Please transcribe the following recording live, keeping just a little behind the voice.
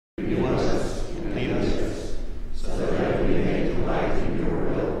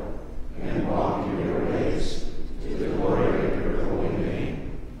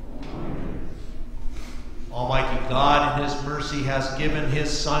given his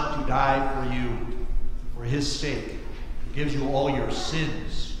Son to die for you, for his sake, forgives you all your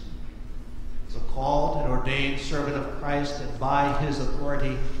sins. As a called and ordained servant of Christ, and by his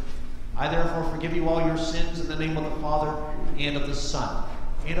authority, I therefore forgive you all your sins in the name of the Father, and of the Son,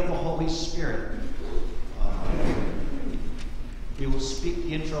 and of the Holy Spirit. Amen. We will speak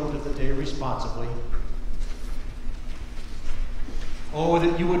the intro to the day responsibly. Oh,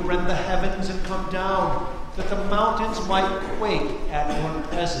 that you would rend the heavens and come down, that the mountains might quake at your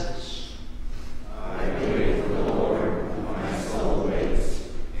presence. I wait for the Lord, my soul waits,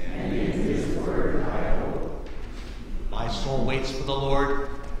 and in his word I hope. My soul waits for the Lord,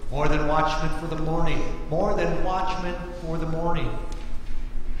 more than watchmen for the morning, more than watchmen for the morning.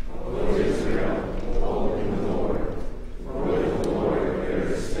 O Israel, hope in the Lord, for with the Lord there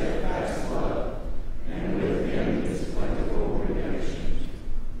is steadfast love, and with him is plentiful redemption.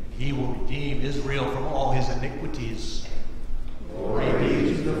 He will redeem Israel from all his iniquities. Glory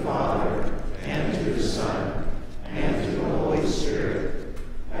be to the Father, and to the Son, and to the Holy Spirit,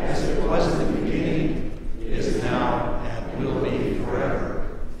 as it was in the beginning, is now, and will be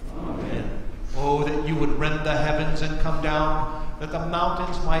forever. Amen. Oh, that you would rend the heavens and come down, that the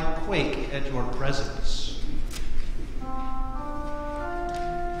mountains might quake at your presence.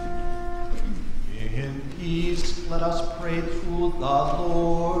 In peace, let us pray to the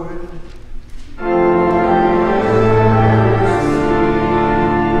Lord.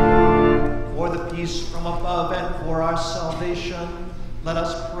 For the peace from above and for our salvation, let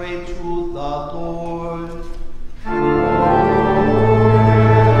us pray to the Lord.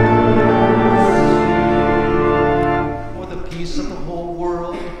 For the peace of the whole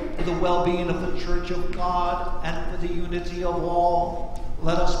world, for the well-being of the Church of God, and for the unity of all,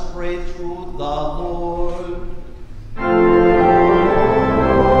 let us pray to the Lord.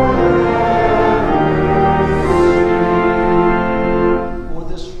 For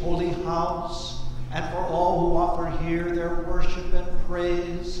this holy house, and for all who offer here their worship and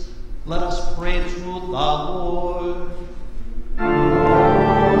praise, let us pray to the Lord.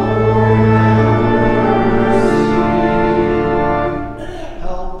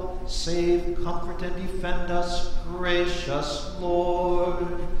 Help, save, comfort, and defend us, gracious Lord.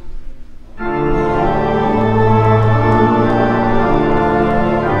 The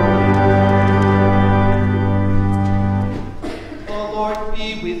Lord be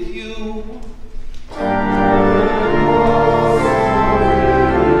with you.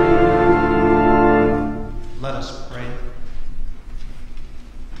 Let us pray.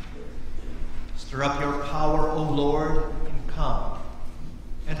 Stir up your power, O Lord, and come,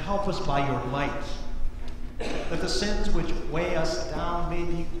 and help us by your might, that the sins which weigh us down may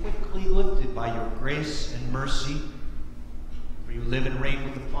be quickly lifted by your grace and mercy. For you live and reign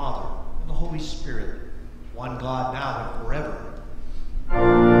with the Father and the Holy Spirit, one God, now and forever.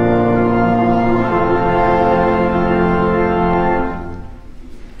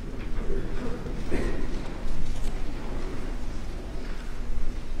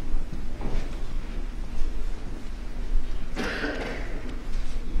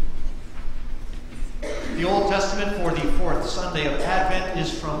 The Old Testament for the fourth Sunday of Advent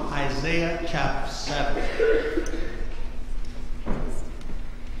is from Isaiah chapter 7.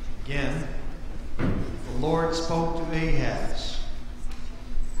 Again, the Lord spoke to Ahaz.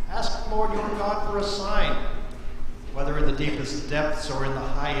 Ask the Lord your God for a sign, whether in the deepest depths or in the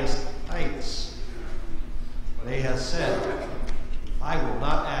highest heights. But Ahaz said, I will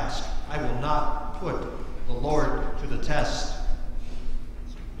not ask, I will not put the Lord to the test.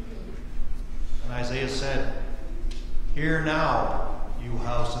 And Isaiah said, Hear now, you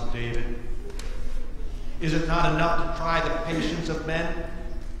house of David. Is it not enough to try the patience of men?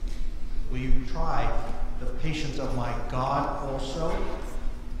 Will you try the patience of my God also?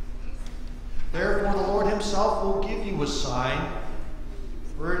 Therefore the Lord himself will give you a sign.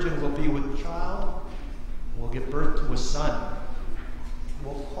 The virgin will be with child, and will give birth to a son. And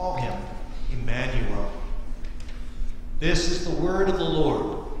will call him Emmanuel. This is the word of the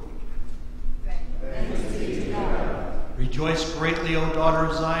Lord. Thanks be to God. Rejoice greatly, O daughter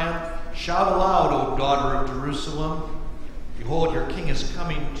of Zion. Shout aloud, O daughter of Jerusalem. Behold, your king is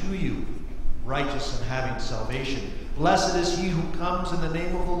coming to you, righteous and having salvation. Blessed is he who comes in the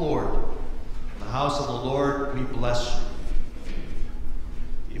name of the Lord. In the house of the Lord we bless you.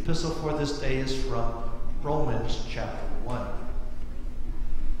 The epistle for this day is from Romans chapter 1.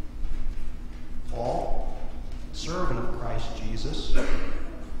 Paul, servant of Christ Jesus,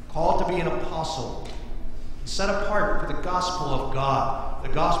 called to be an apostle, set apart for the gospel of God, the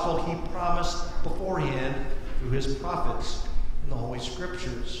gospel he promised beforehand through his prophets in the Holy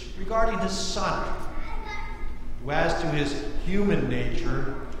Scriptures regarding his Son, who as to his human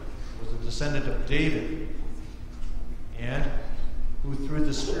nature was a descendant of David, and who through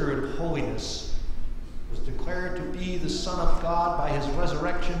the Spirit of holiness was declared to be the Son of God by his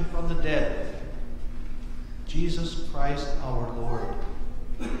resurrection from the dead, Jesus Christ our Lord.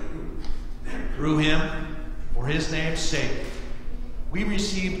 Through him, for his name's sake, we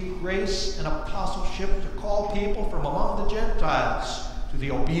received grace and apostleship to call people from among the Gentiles to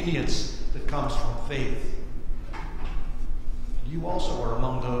the obedience that comes from faith. You also are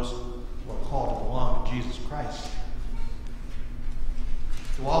among those who are called to belong to Jesus Christ.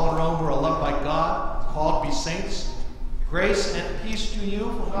 To all in Rome who are loved by God, called to be saints, grace and peace to you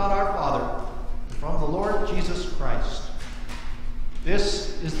from God our Father, and from the Lord Jesus Christ.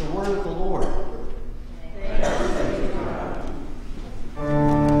 This is the word of the Lord. Thanks be to God.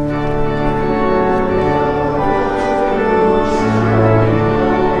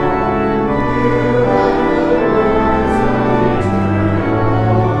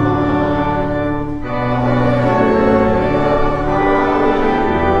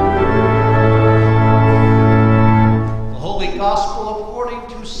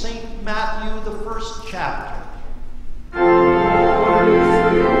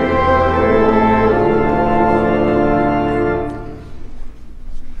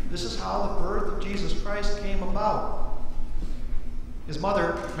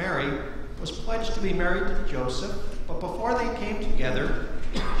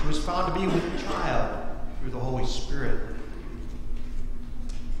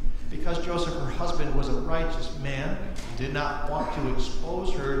 To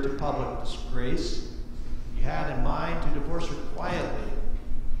expose her to public disgrace, he had in mind to divorce her quietly.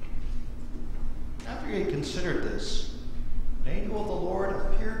 After he had considered this, an angel of the Lord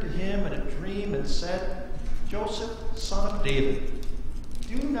appeared to him in a dream and said, "Joseph, son of David,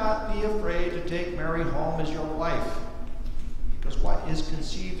 do not be afraid to take Mary home as your wife, because what is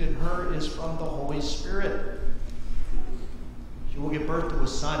conceived in her is from the Holy Spirit. She will give birth to a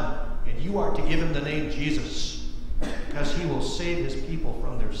son, and you are to give him the name Jesus, because he will save his people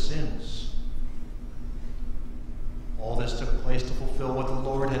from their sins." All this took place to fulfill what the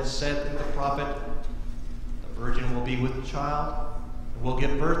Lord had said through the prophet, "The virgin will be with child and will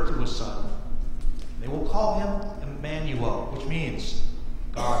give birth to a son. They will call him Emmanuel," which means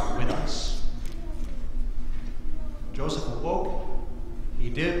God with us. Joseph awoke.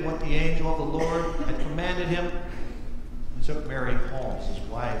 He did what the angel of the Lord had commanded him and took Mary home as his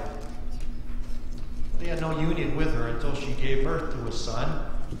wife. He had no union with her until she gave birth to a son.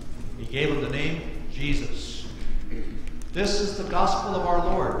 He gave him the name Jesus. This is the gospel of our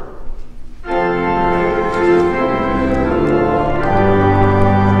Lord.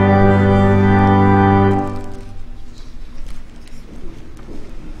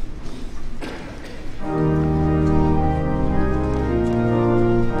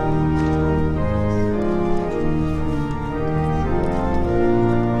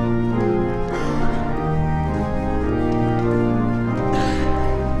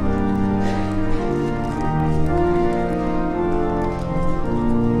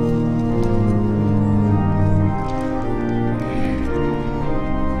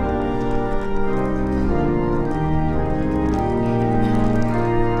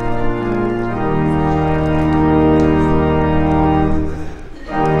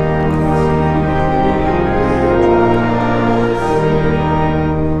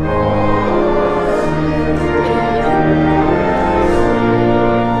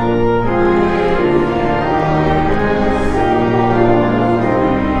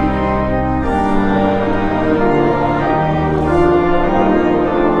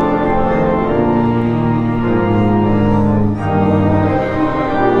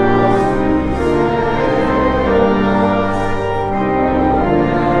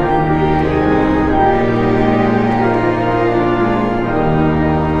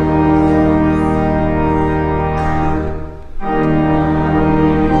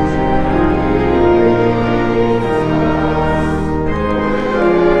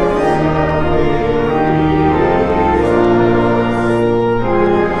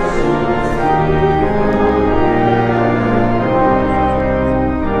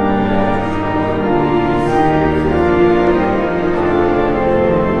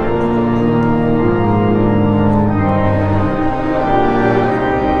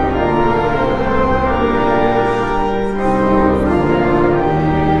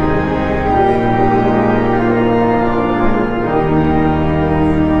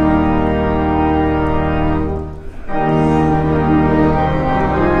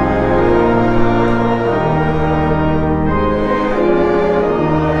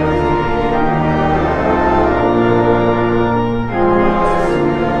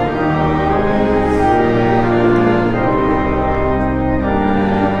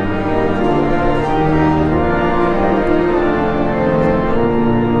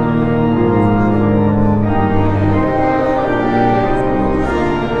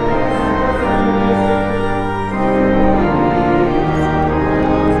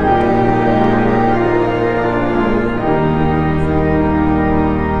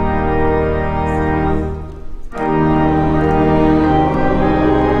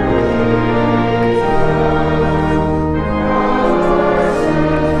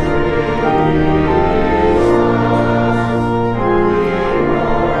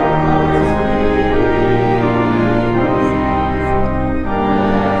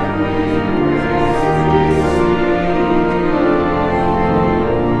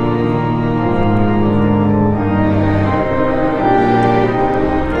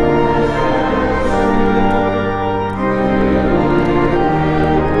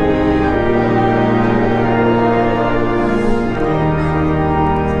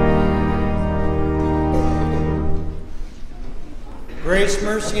 Grace,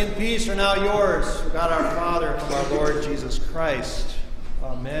 mercy, and peace are now yours from God our Father and from our Lord Jesus Christ.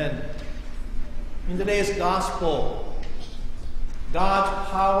 Amen. In today's gospel, God's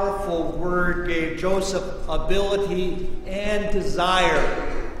powerful word gave Joseph ability and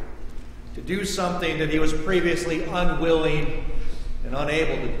desire to do something that he was previously unwilling and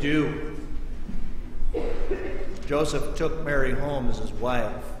unable to do. Joseph took Mary home as his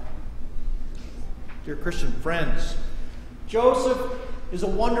wife. Dear Christian friends, Joseph is a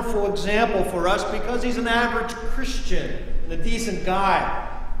wonderful example for us because he's an average Christian and a decent guy.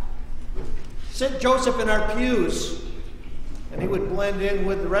 Sit Joseph in our pews, and he would blend in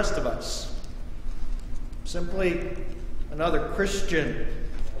with the rest of us. Simply another Christian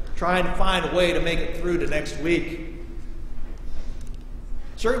trying to find a way to make it through to next week.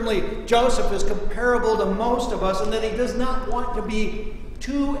 Certainly, Joseph is comparable to most of us in that he does not want to be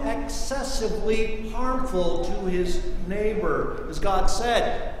too excessively harmful to his neighbor. As God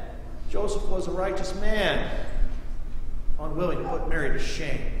said, Joseph was a righteous man, unwilling to put Mary to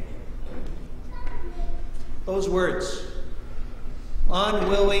shame. Those words,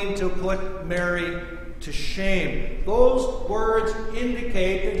 unwilling to put Mary to shame, those words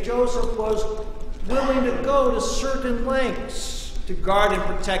indicate that Joseph was willing to go to certain lengths to guard and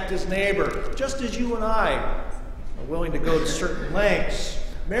protect his neighbor, just as you and I are willing to go to certain lengths.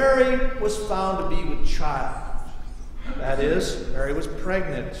 Mary was found to be with child. That is, Mary was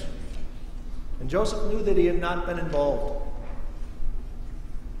pregnant. And Joseph knew that he had not been involved.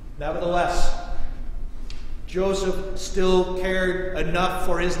 Nevertheless, Joseph still cared enough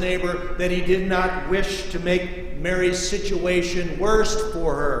for his neighbor that he did not wish to make Mary's situation worse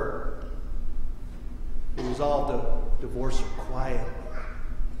for her. He resolved to divorce her quietly.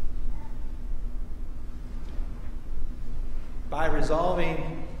 By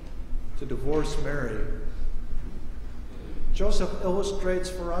resolving to divorce Mary, Joseph illustrates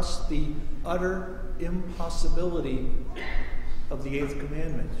for us the utter impossibility of the eighth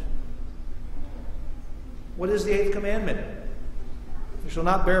commandment. What is the eighth commandment? You shall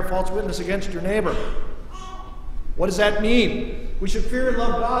not bear false witness against your neighbor. What does that mean? We should fear and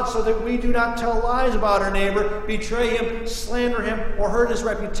love God so that we do not tell lies about our neighbor, betray him, slander him, or hurt his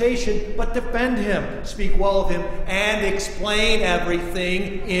reputation, but defend him, speak well of him, and explain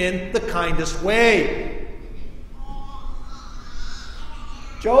everything in the kindest way.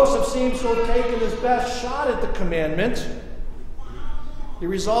 Joseph seems to have taken his best shot at the commandment. He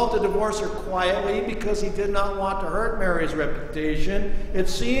resolved to divorce her quietly because he did not want to hurt Mary's reputation. It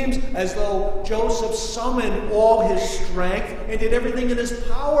seems as though Joseph summoned all his strength and did everything in his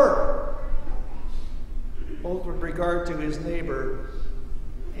power, both with regard to his neighbor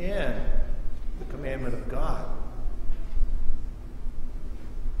and the commandment of God.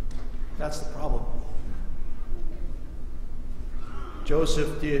 That's the problem.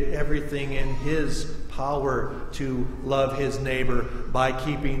 Joseph did everything in his power to love his neighbor by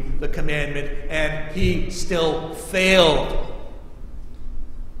keeping the commandment, and he still failed.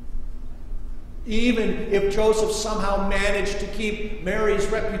 Even if Joseph somehow managed to keep Mary's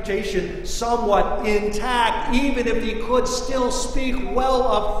reputation somewhat intact, even if he could still speak well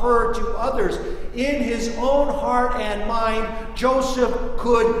of her to others, in his own heart and mind, Joseph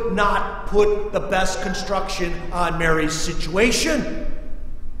could not put the best construction on Mary's situation.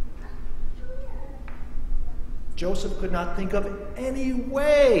 Joseph could not think of any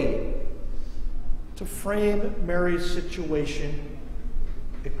way to frame Mary's situation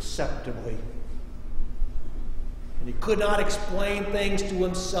acceptably. And he could not explain things to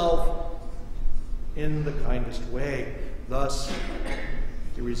himself in the kindest way. Thus,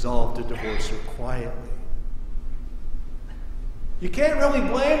 he resolved to divorce her quietly. You can't really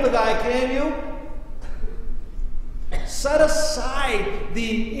blame the guy, can you? Set aside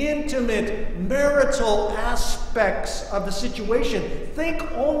the intimate marital aspects of the situation. Think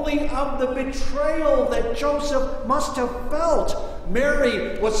only of the betrayal that Joseph must have felt.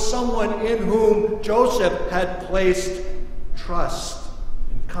 Mary was someone in whom Joseph had placed trust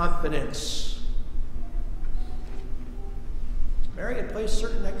and confidence. Mary had placed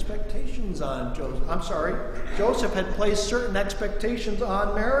certain expectations on Joseph had placed certain expectations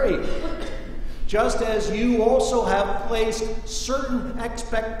on Mary. Just as you also have placed certain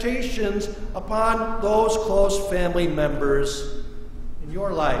expectations upon those close family members in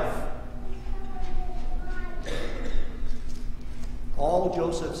your life. All of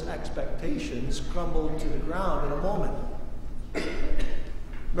Joseph's expectations crumbled to the ground in a moment.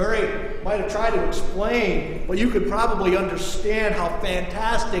 Mary might have tried to explain, but you could probably understand how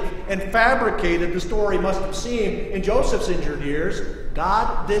fantastic and fabricated the story must have seemed in Joseph's injured ears.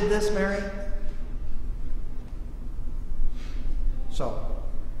 God did this, Mary? So,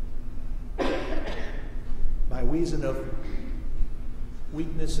 by reason of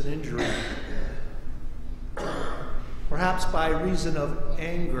weakness and injury, perhaps by reason of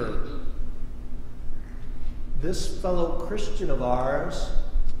anger, this fellow Christian of ours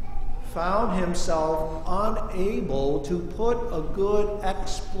found himself unable to put a good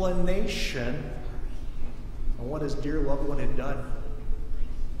explanation on what his dear loved one had done.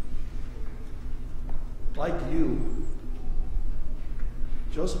 Like you,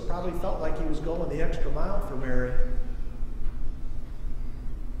 Joseph probably felt like he was going the extra mile for Mary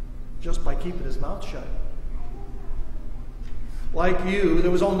just by keeping his mouth shut. Like you,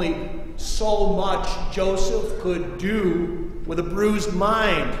 there was only so much Joseph could do with a bruised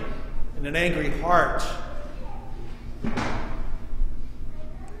mind and an angry heart.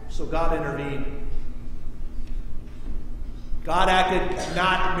 So God intervened. God acted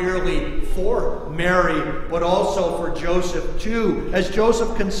not merely for Mary, but also for Joseph too. As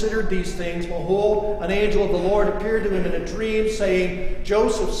Joseph considered these things, behold, an angel of the Lord appeared to him in a dream, saying,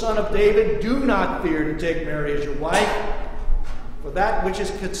 Joseph, son of David, do not fear to take Mary as your wife, for that which is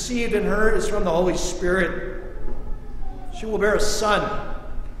conceived in her is from the Holy Spirit. She will bear a son,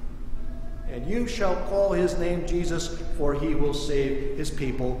 and you shall call his name Jesus, for he will save his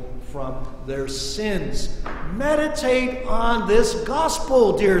people from their sins. Meditate on this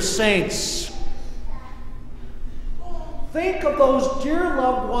gospel, dear saints. Think of those dear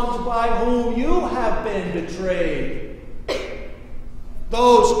loved ones by whom you have been betrayed.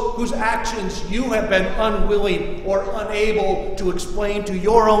 Those whose actions you have been unwilling or unable to explain to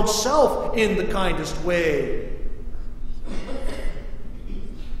your own self in the kindest way.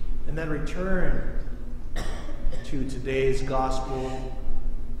 And then return to today's gospel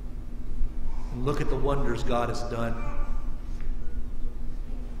and look at the wonders God has done.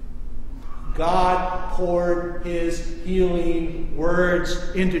 God poured his healing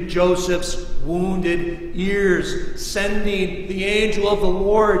words into Joseph's wounded ears, sending the angel of the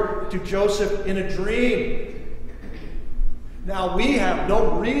Lord to Joseph in a dream. Now, we have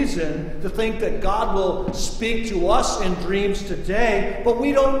no reason to think that God will speak to us in dreams today, but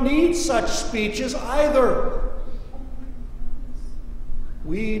we don't need such speeches either.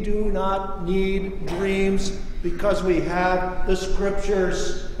 We do not need dreams because we have the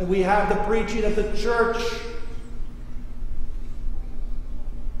Scriptures and we have the preaching of the church.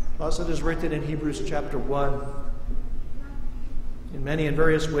 Thus it is written in Hebrews chapter 1. In many and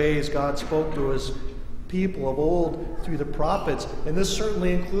various ways God spoke to his people of old through the prophets, and this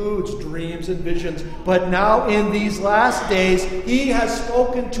certainly includes dreams and visions. But now in these last days he has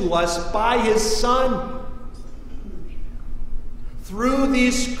spoken to us by his Son, through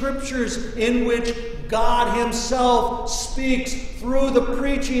these Scriptures in which God himself speaks through the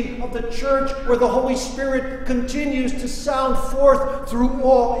preaching of the church, where the Holy Spirit continues to sound forth through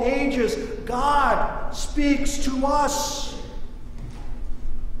all ages. God speaks to us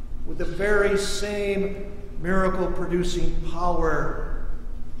with the very same miracle-producing power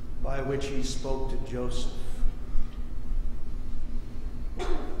by which he spoke to Joseph.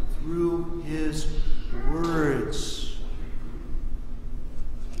 Through his words,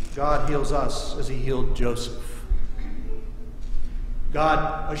 God heals us as he healed Joseph.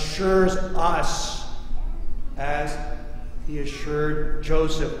 God assures us as he assured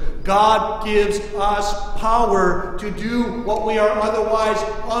Joseph. God gives us power to do what we are otherwise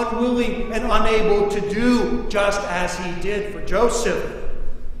unwilling and unable to do, just as he did for Joseph.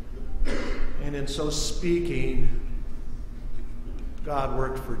 And in so speaking, God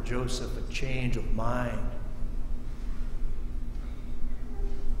worked for Joseph a change of mind.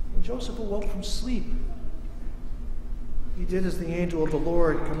 When Joseph awoke from sleep, he did as the angel of the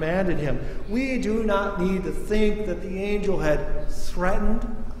Lord commanded him. We do not need to think that the angel had threatened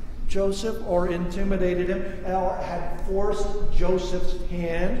Joseph or intimidated him or had forced Joseph's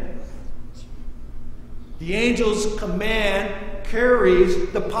hand. The angel's command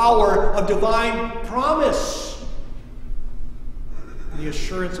carries the power of divine promise, the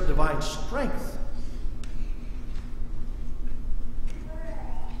assurance of divine strength.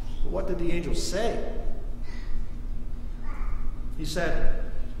 What did the angel say? He said,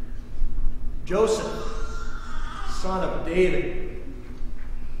 Joseph, son of David.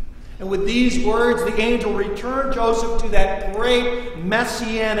 And with these words, the angel returned Joseph to that great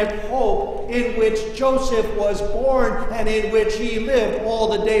messianic hope in which Joseph was born and in which he lived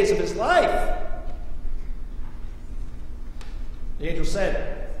all the days of his life. The angel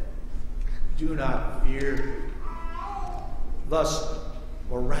said, do not fear. Thus,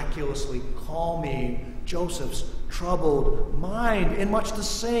 miraculously calming Joseph's troubled mind. In much the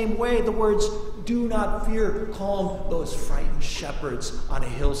same way, the words, "Do not fear," calmed those frightened shepherds on a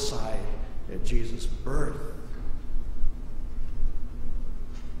hillside at Jesus' birth.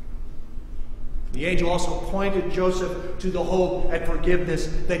 The angel also pointed Joseph to the hope and forgiveness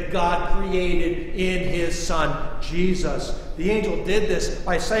that God created in his son, Jesus. The angel did this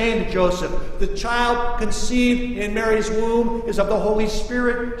by saying to Joseph, "The child conceived in Mary's womb is of the Holy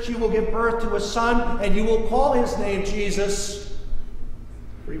Spirit. She will give birth to a son, and you will call his name Jesus,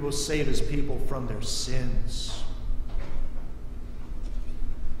 for he will save his people from their sins."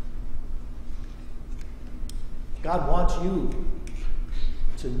 God wants you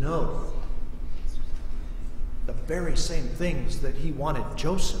to know the very same things that he wanted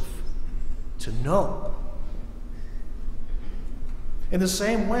Joseph to know. In the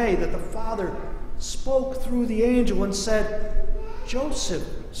same way that the Father spoke through the angel and said, "Joseph,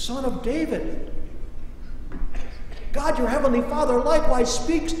 son of David," God, your heavenly Father, likewise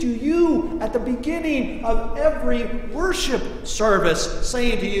speaks to you at the beginning of every worship service,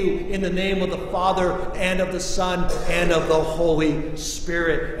 saying to you, "In the name of the Father, and of the Son, and of the Holy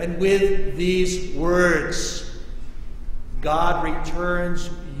Spirit." And with these words, God returns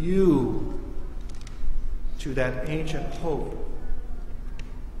you to that ancient hope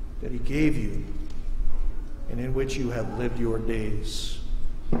that he gave you and in which you have lived your days.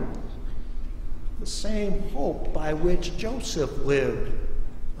 The same hope by which Joseph lived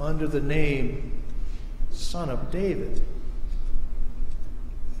under the name Son of David.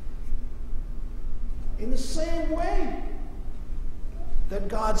 In the same way that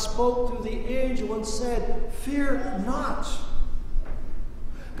God spoke through the angel and said, "Fear not."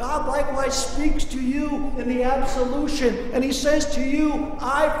 God likewise speaks to you in the absolution, and he says to you,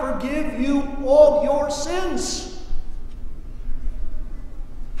 "I forgive you all your sins."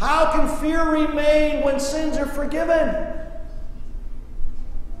 How can fear remain when sins are forgiven?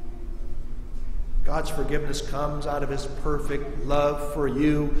 God's forgiveness comes out of his perfect love for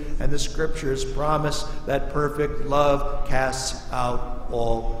you, and the scriptures promise that perfect love casts out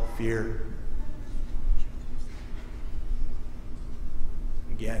all fear.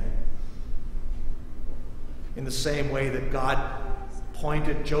 Again, in the same way that God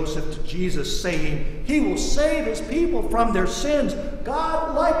pointed Joseph to Jesus, saying, "He will save his people from their sins,"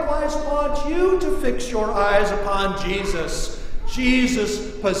 God likewise wants you to fix your eyes upon Jesus.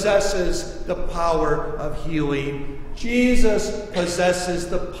 Jesus possesses the power of healing. Jesus possesses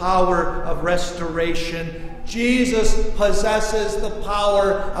the power of restoration. Jesus possesses the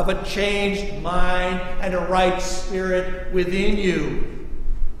power of a changed mind and a right spirit within you,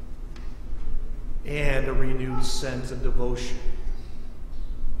 and a renewed sense of devotion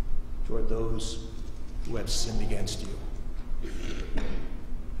toward those who have sinned against you.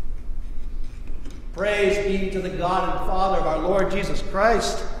 Praise be to the God and Father of our Lord Jesus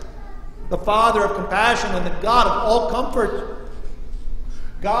Christ, the Father of compassion and the God of all comfort.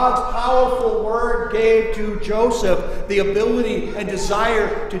 God's powerful word gave to Joseph the ability and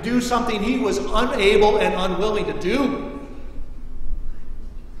desire to do something he was unable and unwilling to do.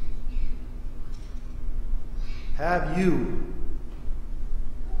 Have you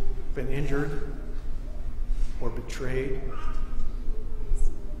been injured or betrayed?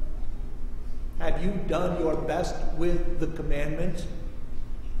 Have you done your best with the commandment,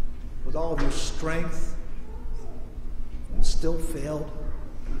 with all of your strength, and still failed?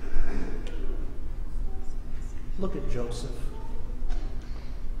 Look at Joseph.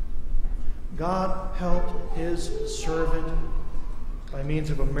 God helped his servant by means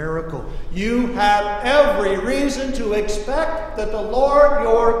of a miracle. You have every reason to expect that the Lord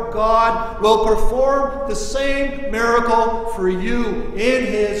your God will perform the same miracle for you in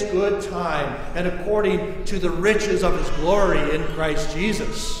his good time and according to the riches of his glory in Christ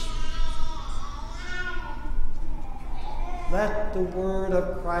Jesus. Let the word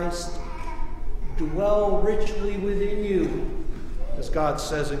of Christ dwell richly within you, as God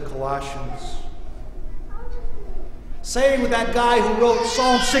says in Colossians. Say with that guy who wrote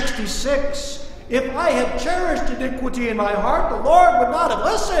Psalm 66, "If I had cherished iniquity in my heart, the Lord would not have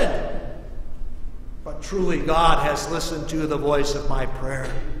listened. But truly God has listened to the voice of my prayer."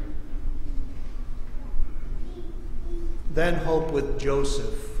 Then hope with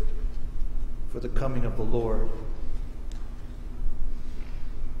Joseph for the coming of the Lord.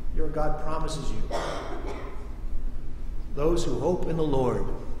 Your God promises you, those who hope in the Lord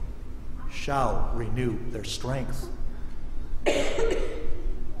shall renew their strength.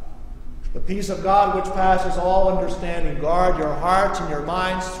 The peace of God which passes all understanding, guard your hearts and your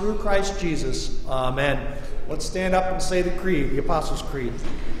minds through Christ Jesus. Amen. Let's stand up and say the creed, the Apostles' Creed.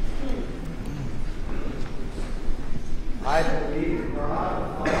 I believe in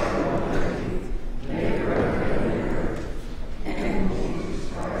God, the Father Almighty, maker of heaven and earth, and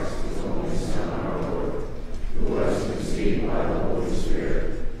Jesus Christ, his only Son, our Lord, who was conceived by the Holy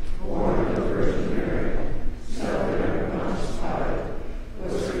Spirit, born of the Virgin Mary, suffered under Pontius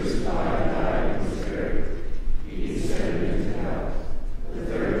Pilate, was crucified, died, and was buried. He descended into hell. The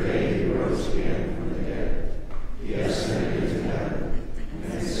third day he rose again from the dead. He ascended into heaven,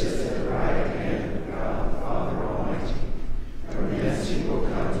 and sits at the right hand of God the Father Almighty. From thence he will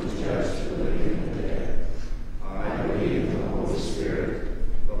come to judge the living and the dead. I believe in the Holy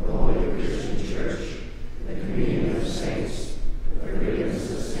Spirit, the holy Christian Church, the communion of saints, the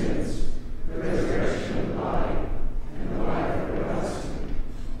forgiveness of sins, the resurrection of the body, and the life everlasting.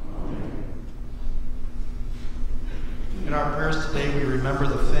 Amen. In our prayers today, we remember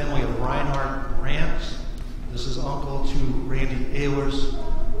the family of Reinhard Brandt. This is uncle to Randy Ehlers,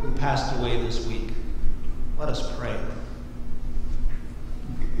 who passed away this week. Let us pray.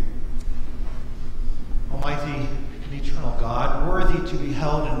 Almighty and eternal God, worthy to be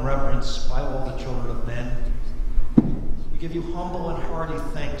held in reverence by all the children of men, we give you humble and hearty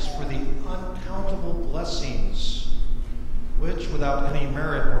thanks for the uncountable blessings which, without any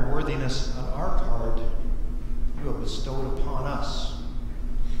merit or worthiness on our part, you have bestowed upon us.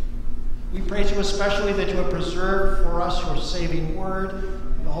 We praise you especially that you have preserved for us your saving word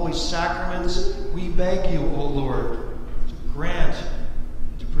and the holy sacraments. We beg you, O Lord, to grant,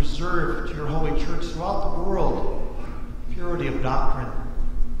 to preserve to your holy church throughout the world purity of doctrine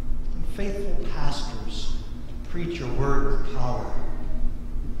and faithful pastors to preach your word with power.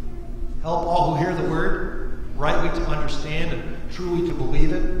 Help all who hear the word rightly to understand and truly to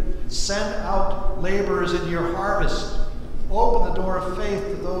believe it. Send out laborers into your harvest. Open the door of faith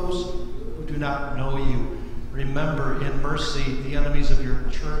to those who do not know you. Remember in mercy the enemies of your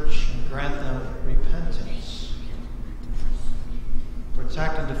church and grant them repentance.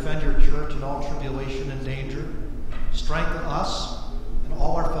 Protect and defend your church in all tribulation and danger. Strengthen us and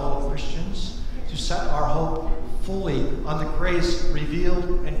all our fellow Christians to set our hope fully on the grace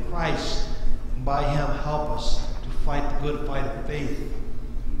revealed in Christ, and by him help us to fight the good fight of faith,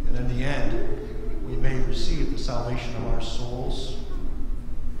 and in the end we may receive the salvation of our souls.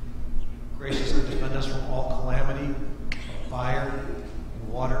 Graciously defend us from all calamity, fire,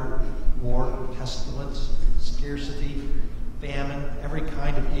 water, war, pestilence, scarcity, famine, every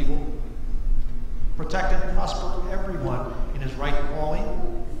kind of evil. Protect and prosper everyone in his right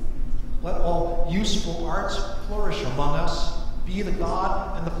calling. Let all useful arts flourish among us. Be the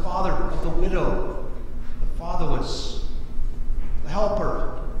God and the Father of the widow, the fatherless, the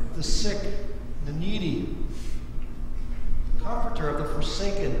helper, the sick, the needy, the comforter of the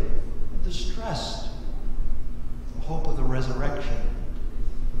forsaken and distressed, the hope of the resurrection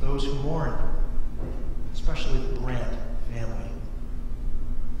for those who mourn, especially the Brandt family.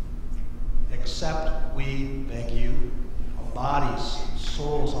 Accept, we beg you, our bodies,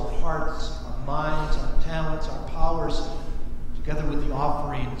 souls, our hearts, our minds, our talents, our powers, together with the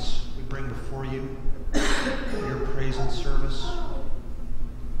offerings we bring before you for your praise and service.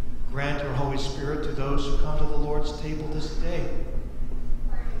 Grant your Holy Spirit to those who come to the Lord's table this day,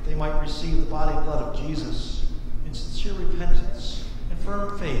 that they might receive the body and blood of Jesus in sincere repentance and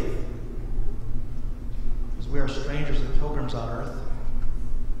firm faith. As we are strangers and pilgrims on earth,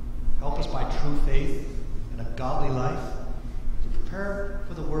 help us by true faith and a godly life to prepare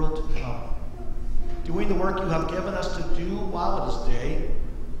for the world to come, doing the work you have given us to do while it is day,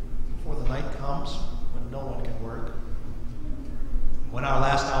 before the night comes when no one can work. When our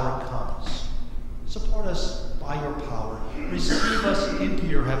last hour comes, support us by your power. Receive us into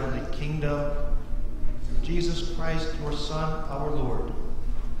your heavenly kingdom. Through Jesus Christ, your Son, our Lord,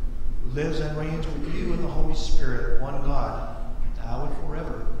 who lives and reigns with you in the Holy Spirit, one God, now and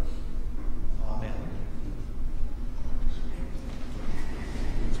forever. Amen.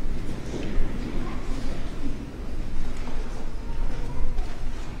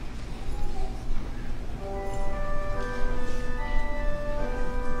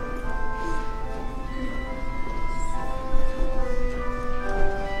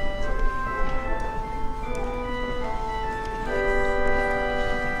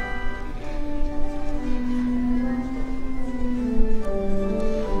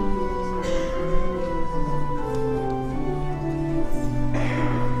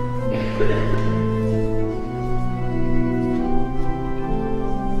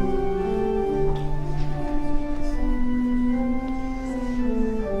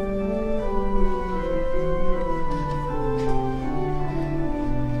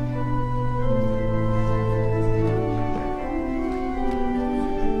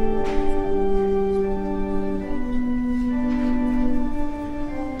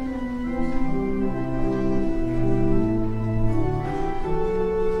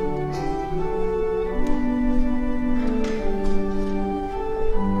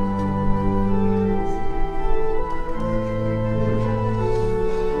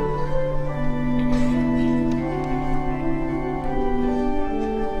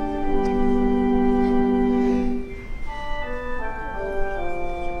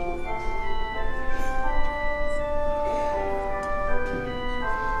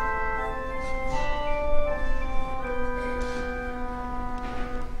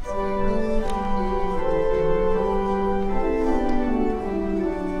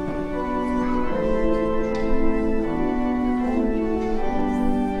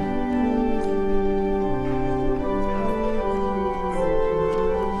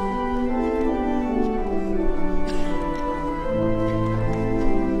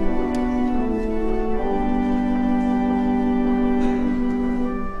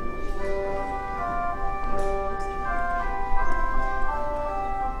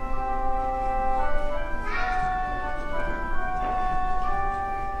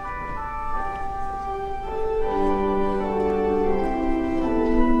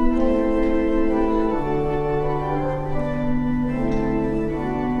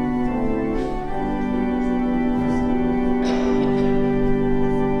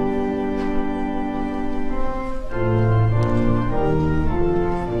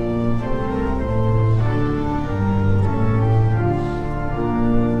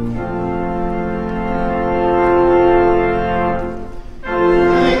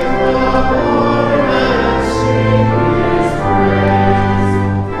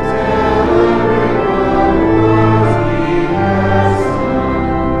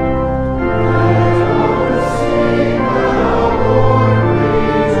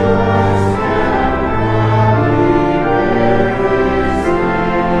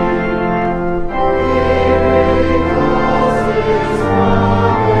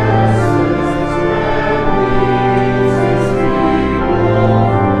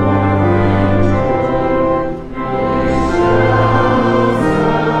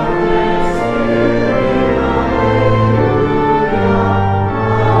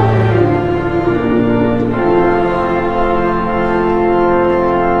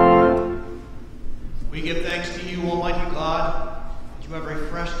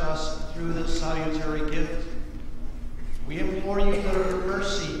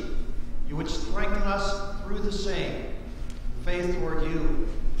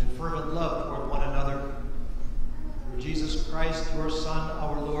 fervent love toward